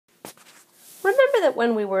remember that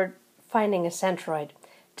when we were finding a centroid,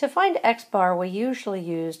 to find x bar we usually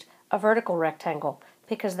used a vertical rectangle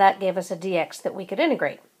because that gave us a dx that we could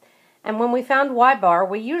integrate. And when we found y bar,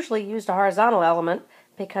 we usually used a horizontal element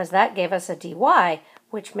because that gave us a dy,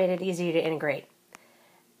 which made it easy to integrate.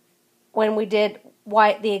 When we did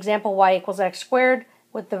the example y equals x squared,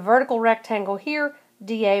 with the vertical rectangle here,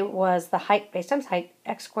 dA was the height, base times height,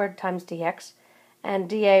 x squared times dx, and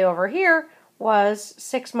dA over here was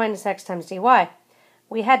 6 minus x times dy.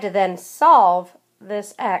 We had to then solve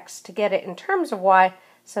this x to get it in terms of y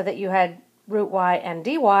so that you had root y and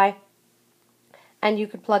dy, and you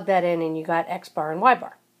could plug that in and you got x bar and y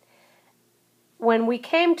bar. When we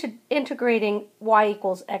came to integrating y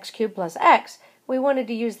equals x cubed plus x, we wanted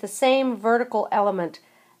to use the same vertical element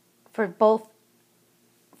for both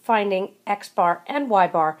finding x bar and y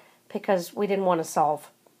bar because we didn't want to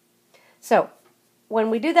solve. So when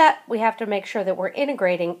we do that, we have to make sure that we're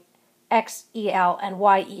integrating xel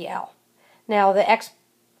and yel. Now the x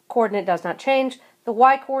coordinate does not change. The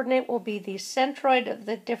y coordinate will be the centroid of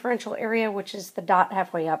the differential area, which is the dot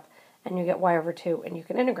halfway up, and you get y over 2 and you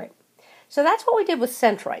can integrate. So that's what we did with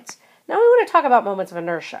centroids. Now we want to talk about moments of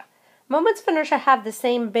inertia. Moments of inertia have the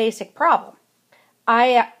same basic problem.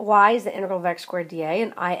 Y is the integral of x squared dA,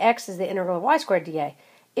 and Ix is the integral of y squared dA.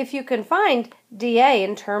 If you can find dA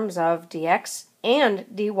in terms of dx and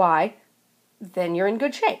dy, then you're in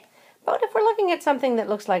good shape. But if we're looking at something that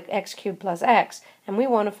looks like x cubed plus x, and we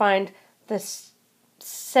want to find the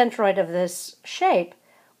centroid of this shape,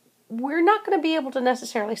 we're not going to be able to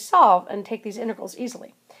necessarily solve and take these integrals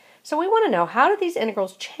easily. So we want to know, how do these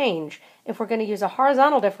integrals change if we're going to use a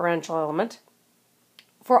horizontal differential element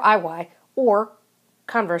for Iy, or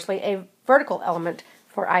conversely, a vertical element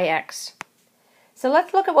for Ix. So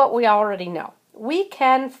let's look at what we already know. We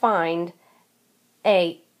can find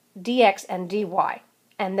a dx and dy,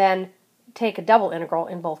 and then take a double integral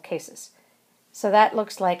in both cases. So that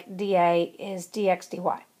looks like dA is dx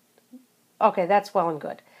dy. Okay, that's well and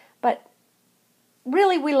good. But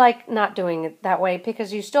really we like not doing it that way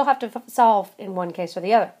because you still have to solve in one case or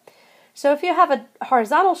the other. So if you have a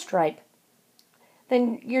horizontal stripe,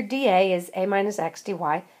 then your dA is a minus x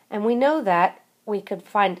dy, and we know that we could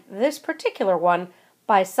find this particular one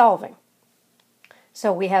by solving.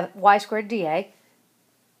 So we have y squared dA,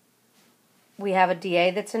 we have a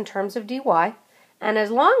dA that's in terms of dy, and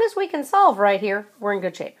as long as we can solve right here, we're in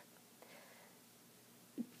good shape.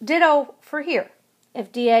 Ditto for here.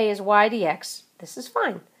 If dA is y dx, this is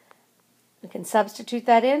fine. We can substitute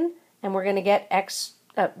that in, and we're going to get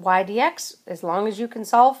y dx. As long as you can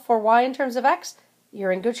solve for y in terms of x,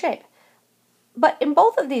 you're in good shape. But in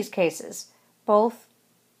both of these cases, both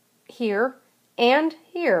here and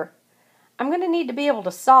here, I'm going to need to be able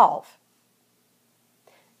to solve.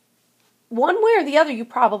 One way or the other you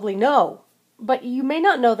probably know, but you may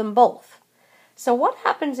not know them both. So what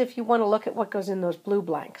happens if you want to look at what goes in those blue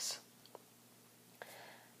blanks?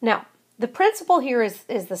 Now, the principle here is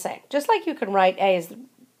the same. Just like you can write a as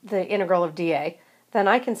the integral of dA, then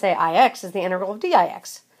I can say Ix is the integral of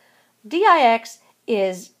dix. Dix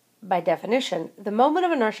is, by definition, the moment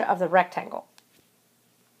of inertia of the rectangle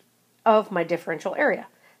of my differential area.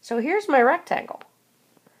 So here's my rectangle.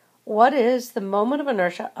 What is the moment of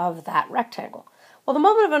inertia of that rectangle? Well, the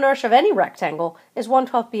moment of inertia of any rectangle is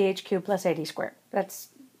 1/12 bh cubed plus AD squared.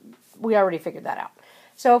 We already figured that out.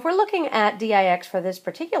 So if we're looking at dix for this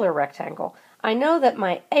particular rectangle, I know that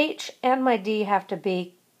my h and my d have to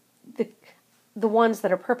be the ones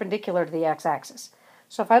that are perpendicular to the x-axis.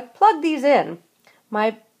 So if I plug these in,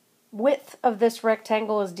 my width of this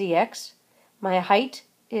rectangle is dx, my height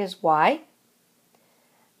is y,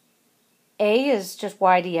 a is just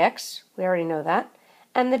y dx, we already know that,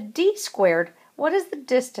 and the d squared, what is the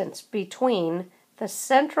distance between the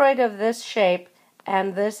centroid of this shape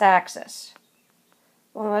and this axis?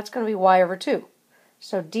 Well, that's going to be y over 2.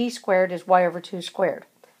 So d squared is y over 2 squared.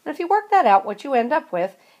 And if you work that out, what you end up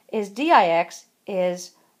with is dix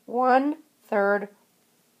is 1/3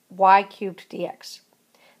 y cubed dx.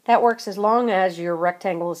 That works as long as your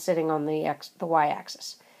rectangle is sitting on the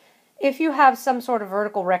y-axis. If you have some sort of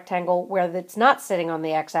vertical rectangle where it's not sitting on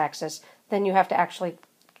the x-axis, then you have to actually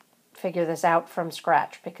figure this out from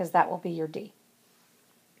scratch because that will be your d.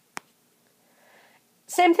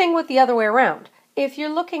 Same thing with the other way around. If you're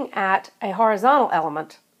looking at a horizontal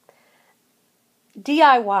element,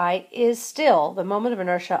 diy is still the moment of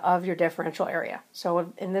inertia of your differential area.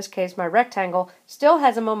 So in this case, my rectangle still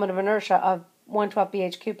has a moment of inertia of 1/12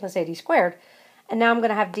 bh cubed plus AD squared, and now I'm going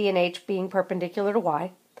to have d and h being perpendicular to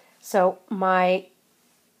y. So my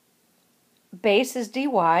base is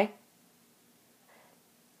dy,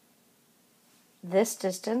 this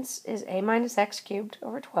distance is a minus x cubed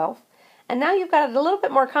over 12. And now you've got a little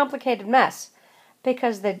bit more complicated mess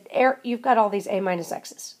because you've got all these a minus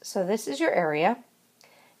x's. So this is your area.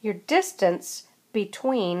 Your distance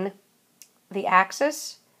between the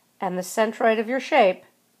axis and the centroid of your shape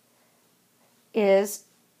is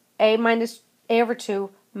a over 2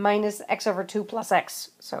 minus x over 2 plus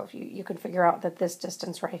x. So if you can figure out that this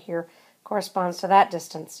distance right here corresponds to that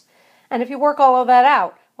distance. And if you work all of that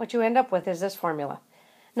out, what you end up with is this formula.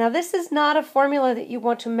 Now this is not a formula that you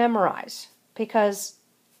want to memorize because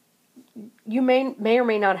you may or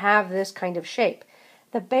may not have this kind of shape.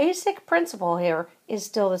 The basic principle here is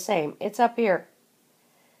still the same. It's up here.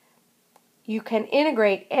 You can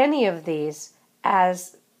integrate any of these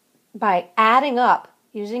by adding up,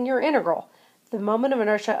 using your integral, the moment of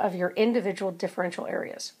inertia of your individual differential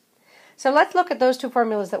areas. So let's look at those two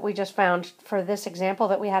formulas that we just found for this example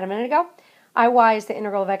that we had a minute ago. Iy is the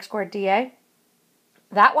integral of x squared dA.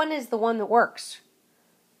 That one is the one that works.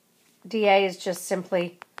 dA is just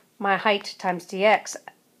simply my height times dx.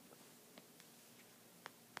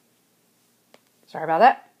 Sorry about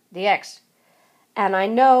that. dx. And I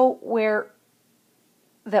know what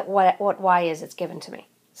y is it's given to me.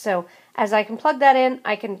 So as I can plug that in,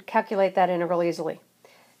 I can calculate that integral easily.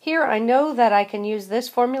 Here I know that I can use this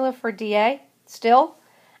formula for dA still,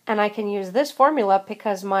 and I can use this formula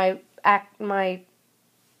because my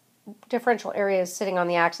differential area is sitting on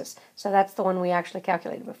the axis. So that's the one we actually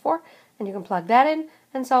calculated before, and you can plug that in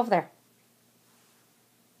and solve there.